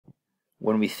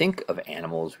When we think of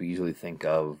animals, we usually think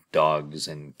of dogs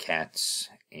and cats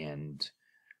and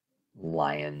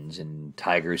lions and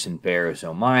tigers and bears,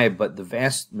 oh my, but the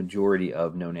vast majority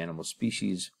of known animal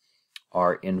species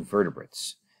are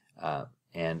invertebrates.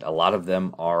 And a lot of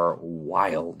them are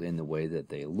wild in the way that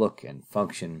they look and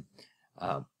function.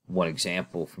 One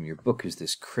example from your book is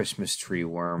this Christmas tree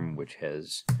worm, which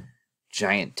has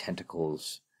giant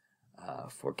tentacles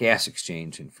for gas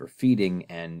exchange and for feeding,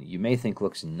 and you may think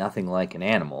looks nothing like an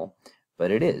animal, but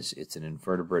it is. It's an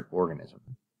invertebrate organism.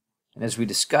 And as we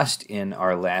discussed in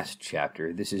our last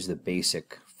chapter, this is the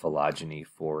basic phylogeny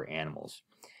for animals.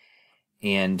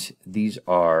 And these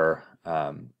are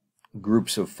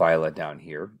groups of phyla down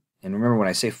here. And remember, when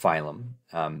I say phylum,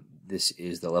 this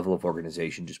is the level of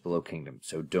organization just below kingdom.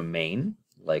 So domain,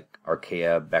 like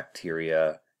archaea,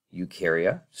 bacteria,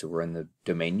 eukarya. So we're in the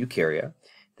domain eukarya.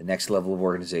 The next level of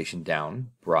organization down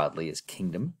broadly is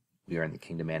kingdom. We are in the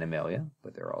kingdom Animalia,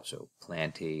 but there are also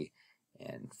plantae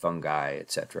and fungi,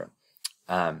 etc.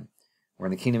 We're in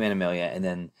the kingdom Animalia, and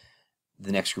then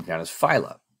the next group down is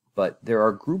phyla. But there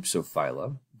are groups of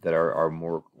phyla that are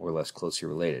more or less closely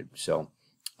related. So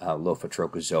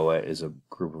Lophotrochozoa is a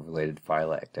group of related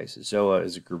phyla. Ecdysozoa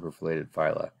is a group of related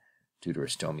phyla.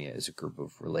 Deuterostomia is a group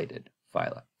of related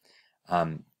phyla.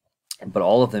 But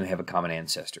all of them have a common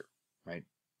ancestor, right?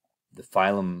 The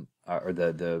phylum, or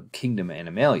the kingdom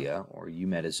Animalia, or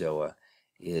Eumetazoa,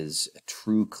 is a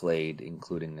true clade,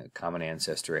 including a common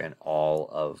ancestor and all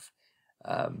of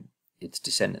its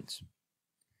descendants.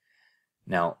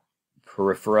 Now,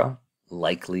 Porifera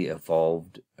likely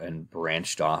evolved and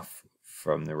branched off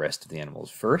from the rest of the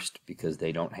animals first because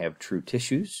they don't have true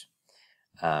tissues,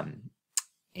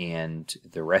 and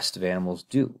the rest of animals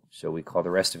do. So we call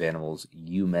the rest of animals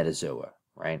Eumetazoa,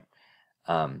 right?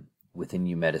 Within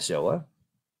Eumetazoa,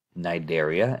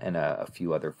 Cnidaria and a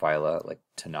few other phyla like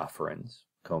ctenophorans,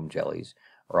 comb jellies,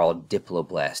 are all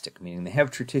diploblastic, meaning they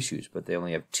have true tissues, but they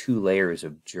only have two layers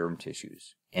of germ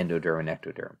tissues, endoderm and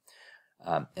ectoderm,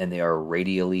 and they are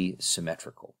radially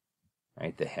symmetrical,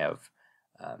 right? They have,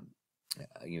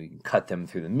 you can cut them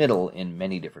through the middle in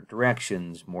many different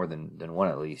directions, more than one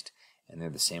at least, and they're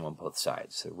the same on both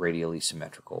sides, so radially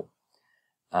symmetrical.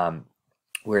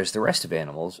 Whereas the rest of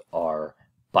animals are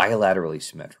bilaterally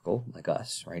symmetrical, like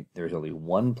us, right? There's only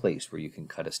one place where you can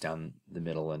cut us down the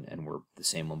middle, and we're the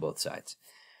same on both sides.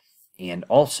 And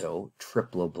also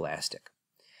triploblastic.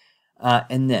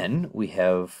 And then we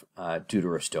have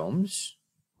deuterostomes,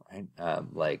 right?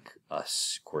 Like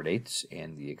us chordates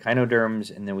and the echinoderms.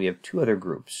 And then we have two other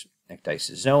groups,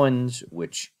 ecdysozoans,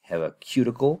 which have a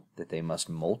cuticle that they must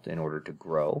molt in order to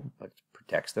grow, but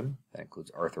protects them. That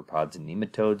includes arthropods and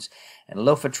nematodes. And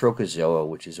Lophotrochozoa,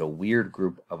 which is a weird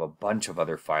group of a bunch of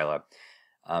other phyla.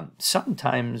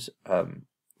 Sometimes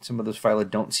some of those phyla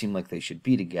don't seem like they should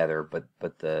be together, but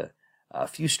the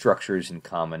few structures in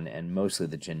common and mostly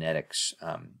the genetics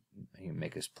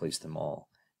make us place them all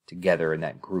together in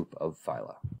that group of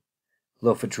phyla.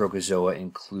 Lophotrochozoa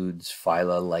includes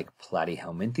phyla like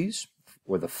Platyhelminthes,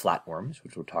 or the flatworms,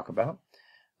 which we'll talk about.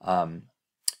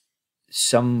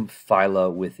 Some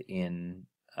phyla within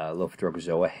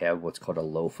Lophotrochozoa have what's called a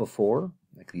lophophore,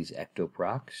 like these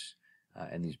ectoprocs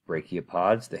and these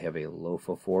brachiopods. They have a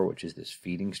lophophore, which is this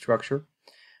feeding structure.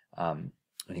 It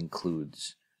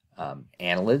includes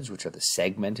annelids, which are the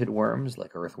segmented worms,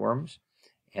 like earthworms,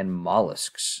 and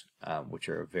mollusks, which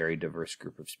are a very diverse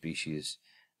group of species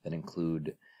that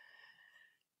include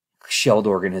shelled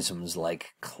organisms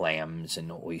like clams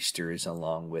and oysters,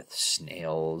 along with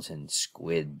snails and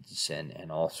squids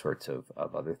and all sorts of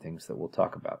other things that we'll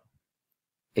talk about.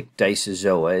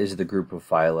 Ecdysozoa is the group of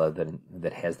phyla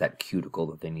that has that cuticle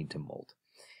that they need to molt.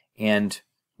 And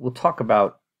we'll talk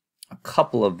about a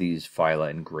couple of these phyla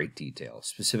in great detail,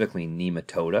 specifically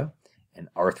Nematoda and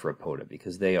Arthropoda,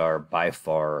 because they are by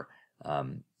far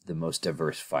the most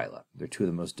diverse phyla. They're two of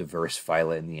the most diverse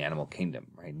phyla in the animal kingdom,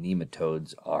 right?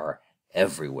 Nematodes are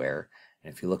everywhere,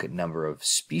 and if you look at number of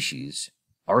species,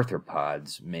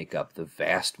 arthropods make up the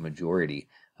vast majority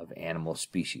of animal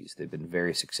species. They've been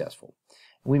very successful.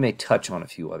 We may touch on a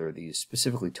few other of these,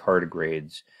 specifically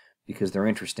tardigrades, because they're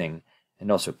interesting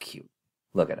and also cute.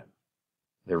 Look at them.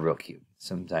 They're real cute.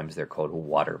 Sometimes they're called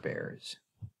water bears.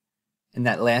 And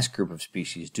that last group of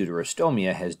species,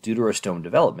 Deuterostomia, has deuterostome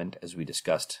development, as we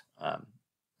discussed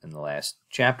in the last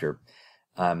chapter.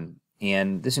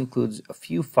 And this includes a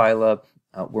few phyla.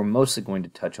 We're mostly going to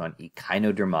touch on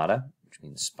Echinodermata, which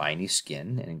means spiny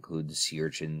skin, and includes sea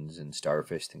urchins and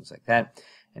starfish, things like that.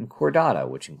 And Chordata,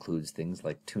 which includes things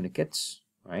like tunicates,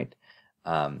 right?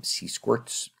 Sea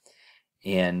squirts,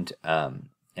 and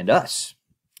us.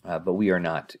 but we are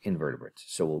not invertebrates.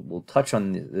 So we'll touch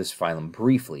on this phylum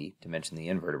briefly to mention the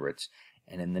invertebrates,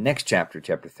 and in the next chapter,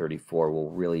 chapter 34, we'll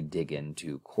really dig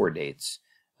into chordates,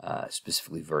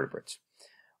 specifically vertebrates.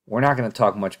 We're not going to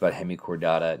talk much about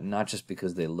Hemichordata, not just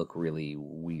because they look really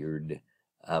weird,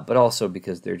 but also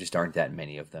because there just aren't that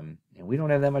many of them, and we don't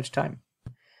have that much time.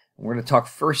 We're going to talk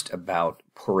first about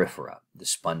Porifera, the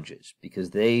sponges,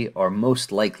 because they are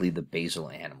most likely the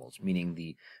basal animals, meaning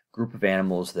the group of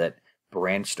animals that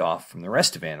branched off from the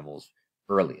rest of animals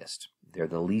earliest. They're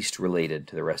the least related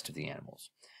to the rest of the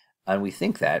animals. And we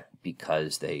think that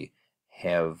because they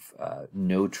have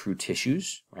no true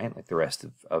tissues, right, like the rest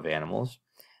of animals.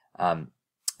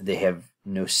 They have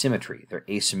no symmetry. They're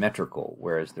asymmetrical,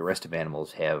 whereas the rest of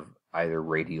animals have either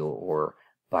radial or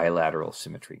bilateral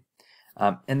symmetry.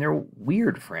 And they're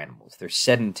weird for animals. They're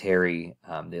sedentary.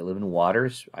 They live in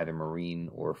waters, either marine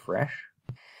or fresh.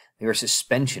 They are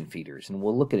suspension feeders, and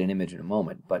we'll look at an image in a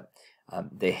moment, but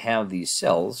they have these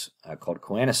cells called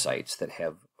choanocytes that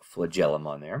have flagellum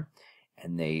on there,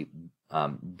 and they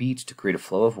beat to create a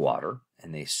flow of water,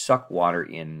 and they suck water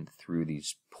in through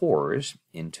these pores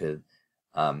into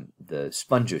the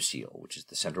spongocoel, which is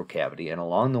the central cavity, and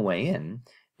along the way in,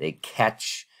 they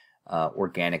catch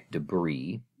organic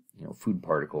debris, food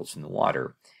particles in the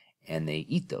water, and they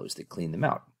eat those, they clean them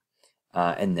out.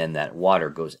 And then that water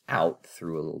goes out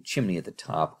through a little chimney at the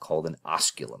top called an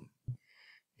osculum.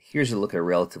 Here's a look at a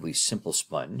relatively simple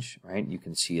sponge, right? You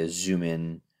can see a zoom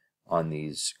in on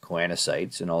these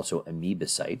choanocytes and also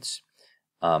amoebocytes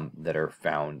that are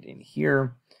found in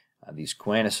here. These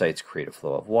choanocytes create a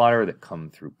flow of water that come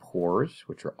through pores,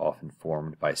 which are often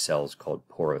formed by cells called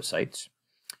porocytes.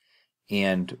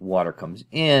 And water comes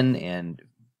in, and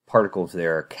particles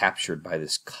there are captured by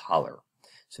this collar.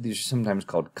 So these are sometimes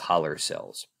called collar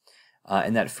cells.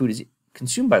 And that food is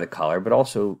consumed by the collar, but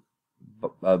also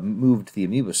moved to the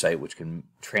amoebocyte, which can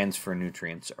transfer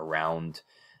nutrients around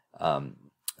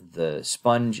the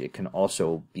sponge. It can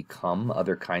also become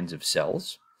other kinds of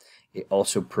cells. It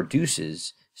also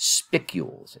produces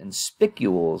spicules. And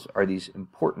spicules are these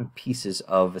important pieces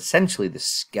of essentially the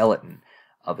skeleton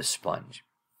of a sponge.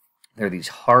 They're these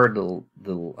hard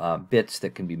little bits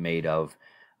that can be made of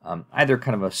either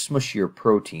kind of a smushier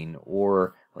protein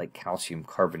or like calcium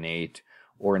carbonate,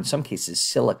 or in some cases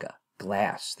silica,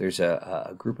 glass. There's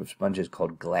a group of sponges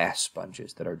called glass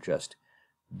sponges that are just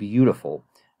beautiful,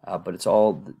 but it's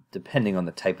all depending on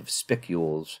the type of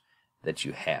spicules that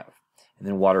you have. And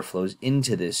then water flows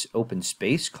into this open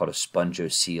space called a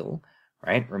spongocoel,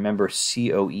 right? Remember,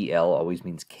 C-O-E-L always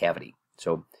means cavity.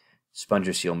 So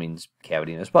spongocoel means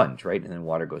cavity in a sponge, right? And then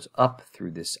water goes up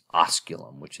through this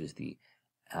osculum, which is the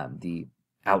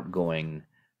outgoing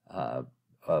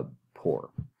pore.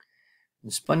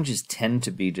 The sponges tend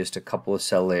to be just a couple of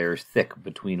cell layers thick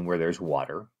between where there's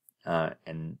water,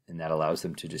 and that allows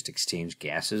them to just exchange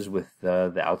gases with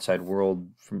the outside world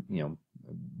from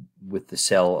with the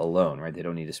cell alone, right? They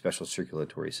don't need a special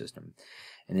circulatory system.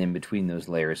 And then between those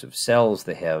layers of cells,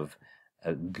 they have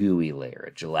a gooey layer,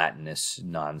 a gelatinous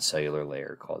non-cellular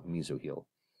layer called mesohyl.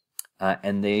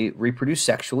 And they reproduce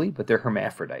sexually, but they're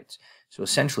hermaphrodites. So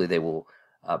essentially they will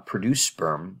produce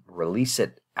sperm, release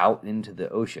it out into the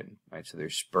ocean, right? So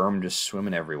there's sperm just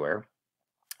swimming everywhere.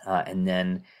 And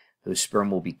then those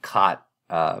sperm will be caught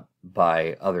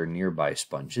by other nearby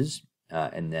sponges,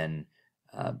 and then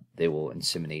they will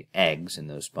inseminate eggs in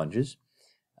those sponges.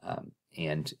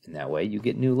 And in that way you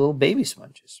get new little baby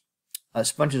sponges.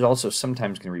 Sponges also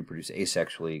sometimes can reproduce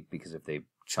asexually, because if they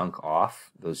chunk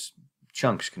off, those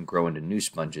chunks can grow into new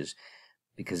sponges,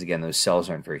 because again those cells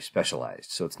aren't very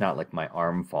specialized. So it's not like my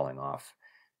arm falling off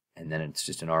and then it's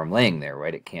just an arm laying there,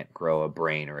 right? It can't grow a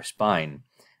brain or a spine,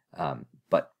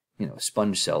 but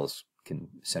sponge cells can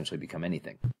essentially become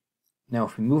anything. Now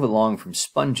if we move along from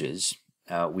sponges,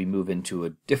 we move into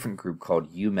a different group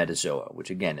called Eumetazoa, which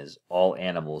again is all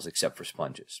animals except for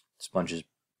sponges. Sponges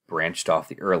branched off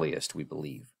the earliest, we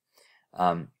believe.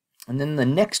 And then the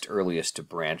next earliest to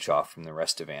branch off from the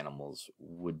rest of animals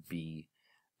would be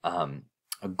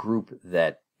a group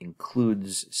that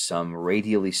includes some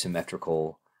radially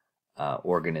symmetrical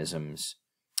organisms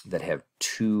that have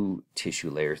 2 tissue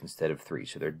layers instead of 3.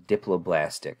 So they're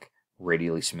diploblastic,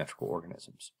 radially symmetrical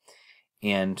organisms.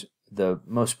 And the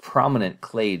most prominent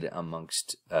clade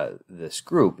amongst this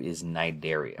group is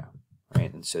Cnidaria,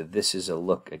 right? And so this is a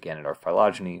look again at our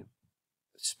phylogeny.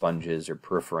 Sponges or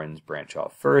poriferans branch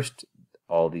off first.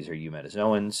 All these are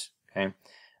eumetazoans, okay?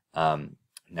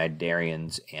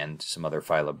 Cnidarians and some other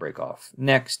phyla break off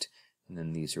next, and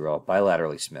then these are all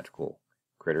bilaterally symmetrical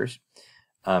critters.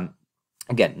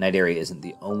 Again, Cnidaria isn't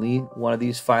the only one of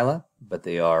these phyla, but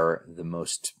they are the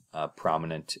most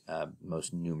prominent,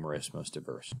 most numerous, most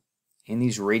diverse. And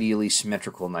these radially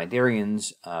symmetrical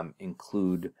cnidarians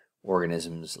include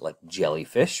organisms like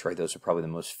jellyfish, right? Those are probably the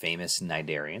most famous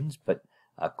cnidarians, but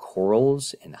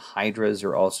corals and hydras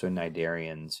are also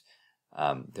cnidarians.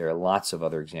 There are lots of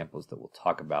other examples that we'll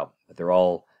talk about, but they're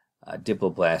all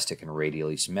diploblastic and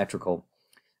radially symmetrical.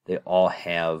 They all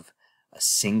have a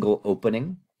single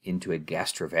opening into a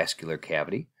gastrovascular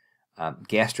cavity.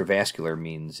 Gastrovascular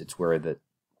means it's where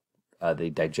they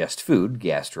digest food,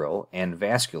 gastro, and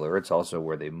vascular. It's also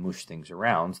where they mush things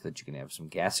around so that you can have some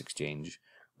gas exchange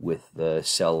with the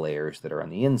cell layers that are on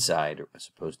the inside as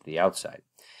opposed to the outside.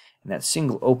 And that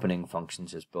single opening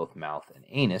functions as both mouth and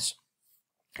anus.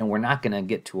 And we're not going to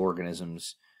get to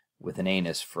organisms with an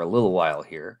anus for a little while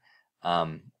here.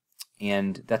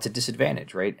 And that's a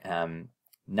disadvantage, right?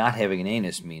 Not having an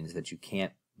anus means that you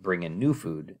can't bring in new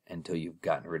food until you've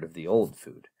gotten rid of the old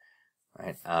food,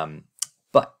 right?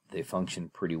 But they function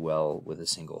pretty well with a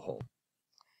single hole.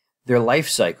 Their life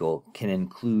cycle can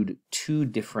include two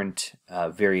different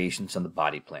variations on the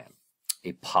body plan.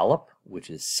 A polyp, which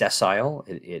is sessile,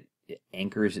 it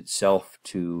anchors itself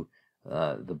to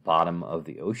the bottom of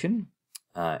the ocean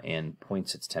and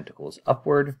points its tentacles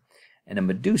upward, and a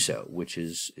medusa, which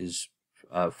is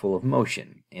full of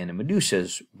motion. And a medusa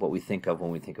is what we think of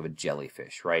when we think of a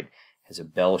jellyfish, right? It has a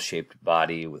bell-shaped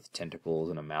body with tentacles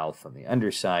and a mouth on the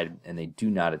underside, and they do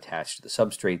not attach to the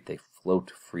substrate. They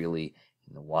float freely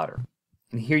in the water.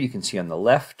 And here you can see on the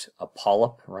left a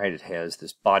polyp, right? It has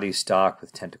this body stalk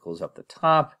with tentacles up the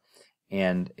top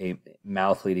and a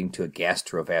mouth leading to a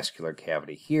gastrovascular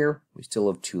cavity here. We still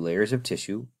have two layers of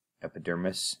tissue,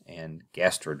 epidermis and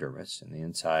gastrodermis, and the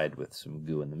inside with some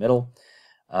goo in the middle.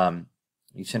 You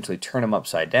essentially turn them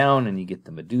upside down and you get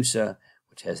the medusa,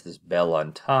 which has this bell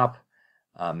on top,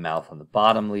 mouth on the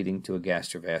bottom leading to a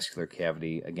gastrovascular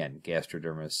cavity, again,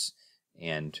 gastrodermis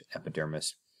and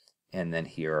epidermis. And then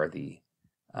here are the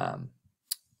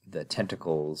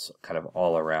tentacles kind of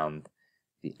all around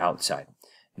the outside.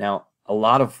 Now, a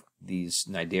lot of these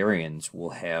cnidarians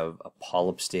will have a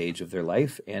polyp stage of their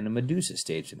life and a medusa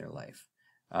stage in their life.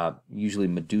 Usually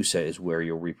medusa is where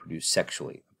you'll reproduce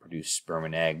sexually, produce sperm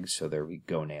and eggs, so there will be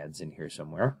gonads in here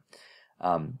somewhere.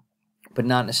 But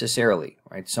not necessarily,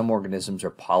 right? Some organisms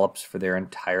are polyps for their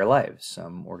entire lives.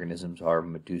 Some organisms are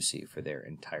medusae for their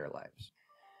entire lives.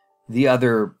 The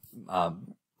other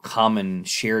common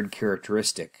shared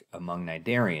characteristic among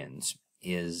cnidarians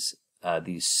is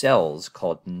these cells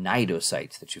called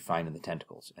cnidocytes that you find in the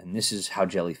tentacles. And this is how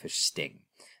jellyfish sting.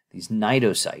 These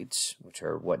cnidocytes, which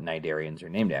are what cnidarians are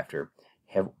named after,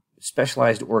 have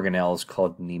specialized organelles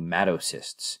called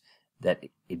nematocysts that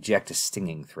eject a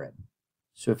stinging thread.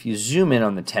 So if you zoom in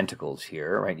on the tentacles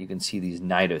here, right, you can see these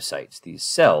cnidocytes, these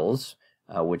cells,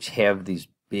 which have these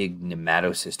big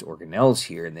nematocyst organelles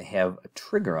here, and they have a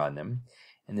trigger on them.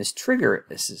 And this trigger,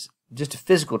 this is just a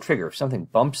physical trigger. If something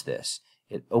bumps this,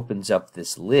 it opens up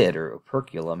this lid or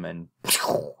operculum, and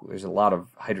there's a lot of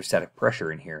hydrostatic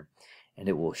pressure in here, and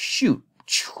it will shoot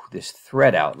this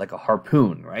thread out like a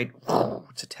harpoon, right?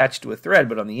 It's attached to a thread,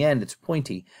 but on the end it's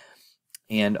pointy,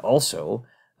 and also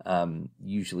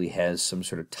usually has some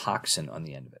sort of toxin on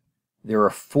the end of it. There are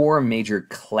 4 major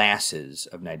classes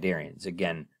of cnidarians.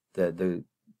 Again, the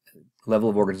level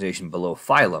of organization below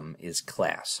phylum is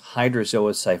class: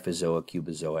 Hydrazoa, Cyphozoa,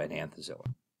 Cubozoa, and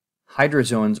Anthozoa.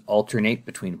 Hydrozoans alternate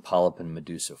between polyp and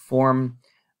medusa form,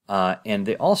 and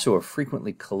they also are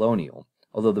frequently colonial,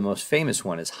 although the most famous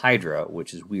one is Hydra,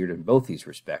 which is weird in both these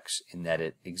respects, in that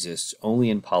it exists only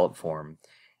in polyp form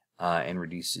and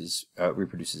reproduces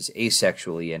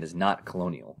asexually and is not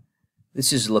colonial.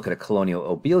 This is a look at a colonial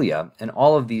obelia, and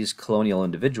all of these colonial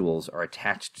individuals are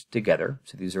attached together.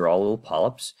 So these are all little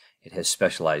polyps. It has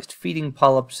specialized feeding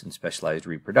polyps and specialized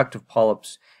reproductive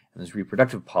polyps. And those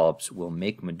reproductive polyps will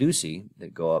make medusae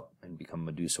that go up and become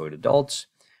medusoid adults,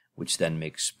 which then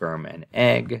make sperm and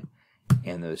egg.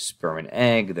 And those sperm and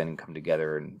egg then come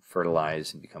together and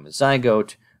fertilize and become a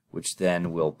zygote, which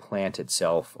then will plant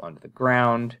itself onto the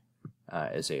ground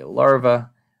as a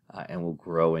larva and will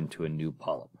grow into a new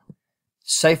polyp.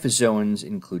 Cyphozoans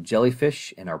include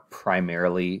jellyfish and are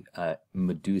primarily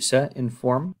medusa in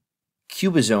form.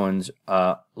 Cubozoans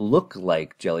look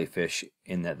like jellyfish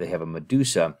in that they have a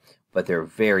medusa, but they're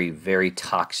very, very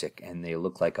toxic, and they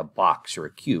look like a box or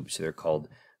a cube, so they're called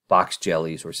box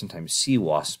jellies or sometimes sea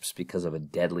wasps because of a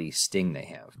deadly sting they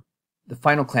have. The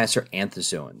final class are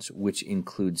anthozoans, which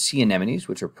include sea anemones,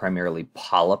 which are primarily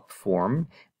polyp form,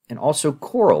 and also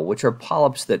coral, which are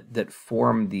polyps that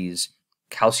form these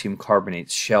calcium carbonate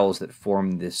shells that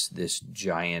form this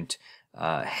giant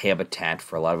habitat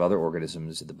for a lot of other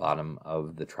organisms at the bottom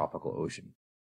of the tropical ocean.